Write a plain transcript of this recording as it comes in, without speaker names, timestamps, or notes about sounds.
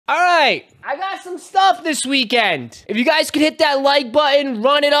All right, I got some stuff this weekend. If you guys could hit that like button,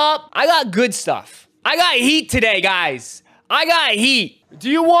 run it up. I got good stuff. I got heat today, guys. I got heat. Do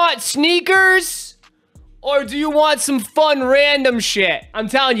you want sneakers or do you want some fun random shit? I'm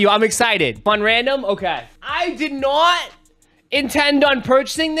telling you, I'm excited. Fun random? Okay. I did not intend on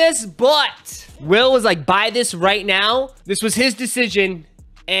purchasing this, but Will was like, buy this right now. This was his decision,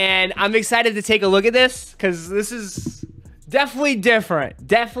 and I'm excited to take a look at this because this is definitely different.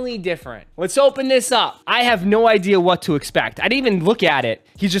 Definitely different. Let's open this up. I have no idea what to expect. I didn't even look at it.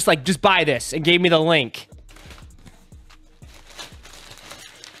 He's just like, just buy this and gave me the link.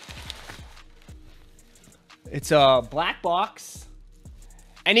 It's a black box.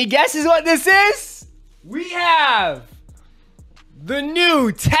 Any guesses what this is? We have the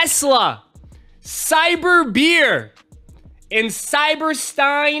new Tesla Cyber Beer in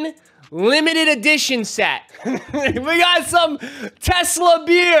Cyberstein limited edition set. We got some Tesla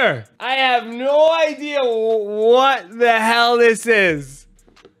beer. I have no idea what the hell this is.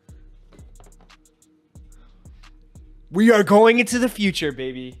 We are going into the future,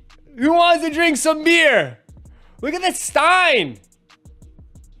 baby. Who wants to drink some beer? Look at the Stein.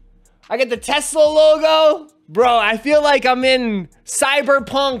 I got the Tesla logo. Bro, I feel like I'm in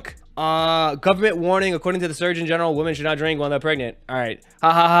cyberpunk. Government warning, according to the Surgeon General, women should not drink while they're pregnant. All right.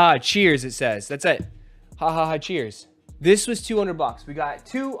 Ha ha ha. Cheers, it says. That's it. Ha ha ha. Cheers. This was 200 bucks. We got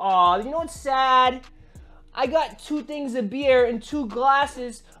two. Aw, you know what's sad? I got 2 things of beer and 2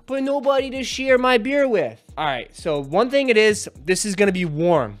 glasses, but nobody to share my beer with. All right. So one thing it is, this is going to be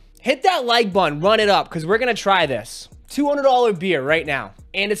warm. Hit that like button, run it up, because we're going to try this. $200 beer right now.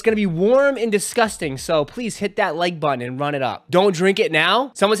 And it's going to be warm and disgusting. So please hit that like button and run it up. Don't drink it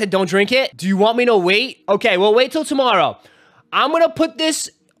now. Someone said don't drink it. Do you want me to wait? Okay, well, wait till tomorrow. I'm going to put this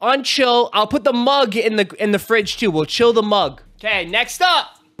on chill. I'll put the mug in the fridge too. We'll chill the mug. Okay, next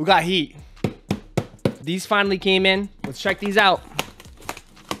up. We got heat. These finally came in. Let's check these out.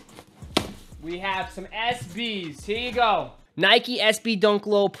 We have some SBs. Here you go. Nike SB Dunk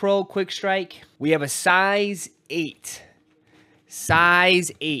Low Pro Quick Strike. We have a size 8.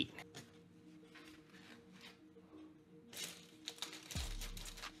 Size 8.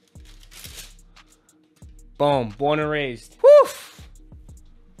 Boom. Born and raised. Woo!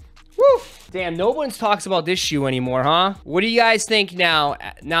 Woo! Damn, no one talks about this shoe anymore, huh? What do you guys think now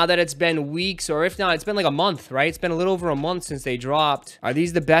that it's been weeks, or if not, it's been like a month, right? It's been a little over a month since they dropped. Are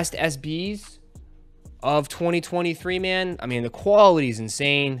these the best SBs of 2023, man? I mean, the quality is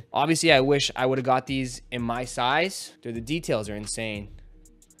insane. Obviously, I wish I would have got these in my size. Dude, the details are insane.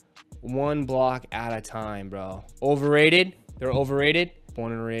 1 block at a time, bro. Overrated. They're overrated.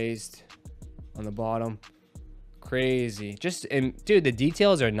 Born and raised on the bottom. Crazy. Just, and dude, the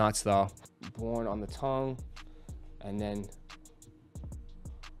details are nuts, though. Born on the tongue, and then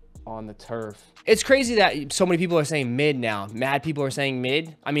on the turf. It's crazy that so many people are saying mid now. Mad people are saying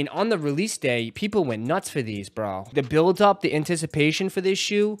mid. I mean, on the release day, people went nuts for these, bro. The build up, the anticipation for this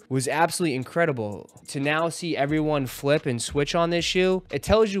shoe was absolutely incredible. To now see everyone flip and switch on this shoe, it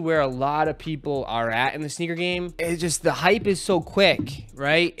tells you where a lot of people are at in the sneaker game. It's just, the hype is so quick,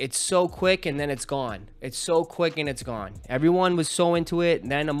 right? It's so quick and then it's gone. It's so quick and it's gone. Everyone was so into it,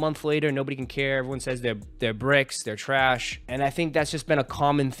 and then a month later, nobody can care. Everyone says they're bricks, they're trash. And I think that's just been a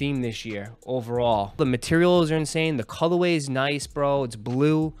common theme this year overall. The materials are insane. The colorway is nice, bro. It's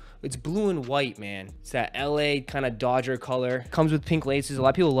blue. It's blue and white, man. It's that LA kind of Dodger color. Comes with pink laces. A lot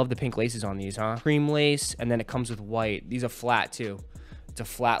of people love the pink laces on these, huh? Cream lace, and then it comes with white. These are flat too. It's a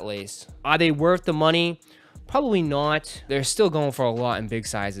flat lace. Are they worth the money? Probably not. They're still going for a lot in big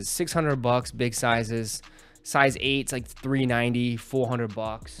sizes. 600 bucks, big sizes. Size 8, it's like 390, 400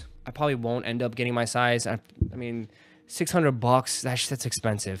 bucks. I probably won't end up getting my size. I mean, 600 bucks, that's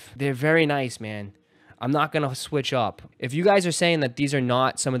expensive. They're very nice, man. I'm not gonna switch up. If you guys are saying that these are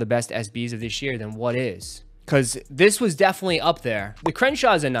not some of the best SBs of this year, then what is? Because this was definitely up there. The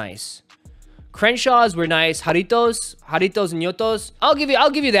Crenshaws are nice. Crenshaws were nice. Jaritos and Yotos. I'll give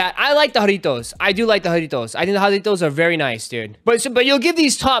you that. I like the Jaritos. I do like the Jaritos. I think the Jaritos are very nice, dude. But you'll give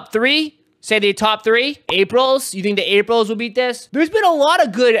these top 3? Say the top 3? Aprils? You think the Aprils will beat this? There's been a lot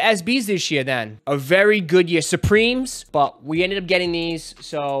of good SBs this year then. A very good year. Supremes, but we ended up getting these.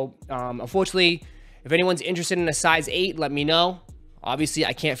 So, unfortunately, if anyone's interested in a size 8, let me know. Obviously,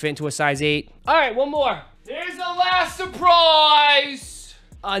 I can't fit into a size 8. All right, one more. There's the last surprise.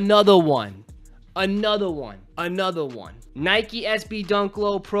 Another one. Another one. Another one. Nike SB Dunk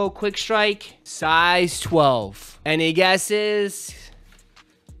Low Pro Quick Strike, size 12. Any guesses?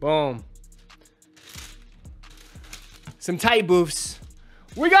 Boom. Some tight boofs.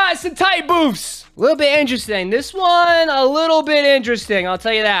 We got some tight booths. A little bit interesting. This one, a little bit interesting. I'll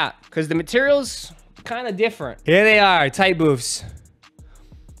tell you that. Because the material's kind of different. Here they are, tight booths.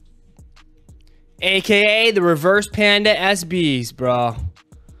 AKA the reverse Panda SBs, bro.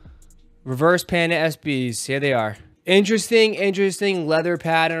 Reverse Panda SBs. Here they are. Interesting leather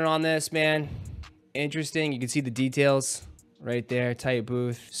pattern on this, man. Interesting. You can see the details right there. Tight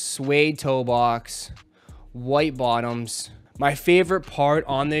booth. Suede toe box. White bottoms. My favorite part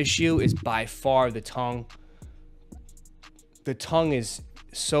on this shoe is by far the tongue. The tongue is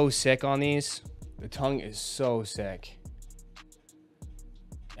so sick on these. The tongue is so sick.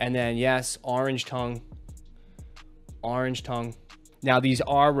 And then, yes, orange tongue. Orange tongue. Now, these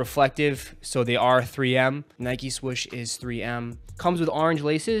are reflective, so they are 3M. Nike swoosh is 3M. Comes with orange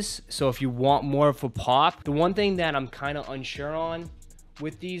laces, so if you want more of a pop. The one thing that I'm kind of unsure on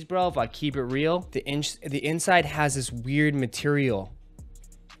with these, bro, if I keep it real, the inside has this weird material.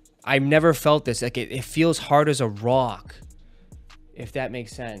 I've never felt this. Like, it feels hard as a rock, if that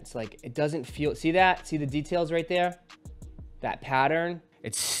makes sense. Like, it doesn't feel... See that? See the details right there? That pattern?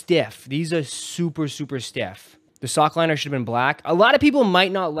 It's stiff. These are super, super stiff. The sock liner should have been black. A lot of people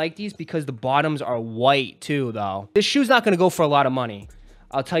might not like these because the bottoms are white too, though. This shoe's not going to go for a lot of money.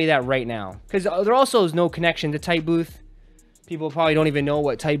 I'll tell you that right now. Because there also is no connection to Tight Booth. People probably don't even know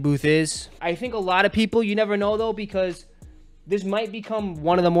what Tight Booth is. I think a lot of people, you never know though, because this might become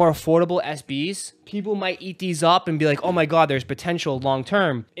one of the more affordable SBs. People might eat these up and be like, oh my God, there's potential long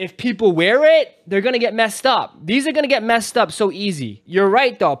term. If people wear it, they're going to get messed up. These are going to get messed up so easy. You're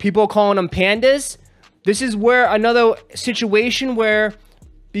right though. People are calling them pandas. This is where another situation where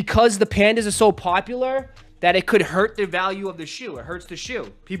because the pandas are so popular that it could hurt the value of the shoe. It hurts the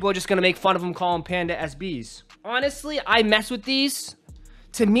shoe. People are just going to make fun of them, call them Panda SBs. Honestly, I mess with these.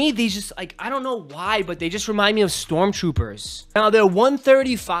 To me, these just, like, I don't know why, but they just remind me of Stormtroopers. Now, they're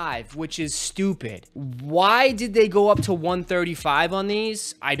 135, which is stupid. Why did they go up to 135 on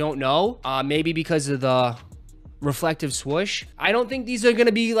these? I don't know. Maybe because of the reflective swoosh. I don't think these are going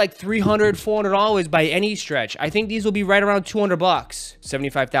to be like $300, $400 by any stretch. I think these will be right around 200 bucks.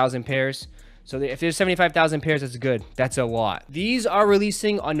 75,000 pairs. So if there's 75,000 pairs, that's good. That's a lot. These are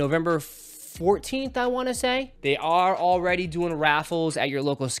releasing on November 14th, I want to say. They are already doing raffles at your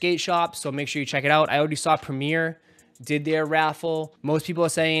local skate shop, so make sure you check it out. I already saw Premier did their raffle. Most people are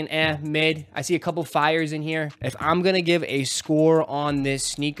saying, mid. I see a couple fires in here. If I'm gonna give a score on this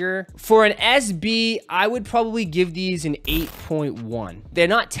sneaker, for an SB, I would probably give these an 8.1. They're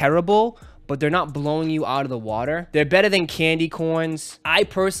not terrible, but they're not blowing you out of the water. They're better than candy corns. I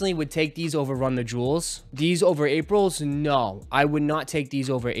personally would take these over Run the Jewels. These over Aprils? No, I would not take these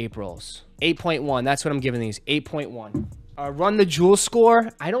over Aprils. 8.1, that's what I'm giving these, 8.1. Run the Jewels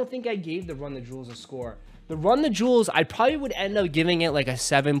score, I don't think I gave the Run the Jewels a score. The Run the Jewels, I probably would end up giving it like a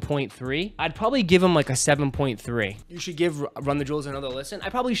 7.3. I'd probably give them like a 7.3. You should give Run the Jewels another listen. I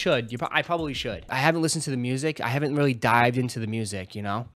probably should. I probably should. I haven't listened to the music. I haven't really dived into the music, you know?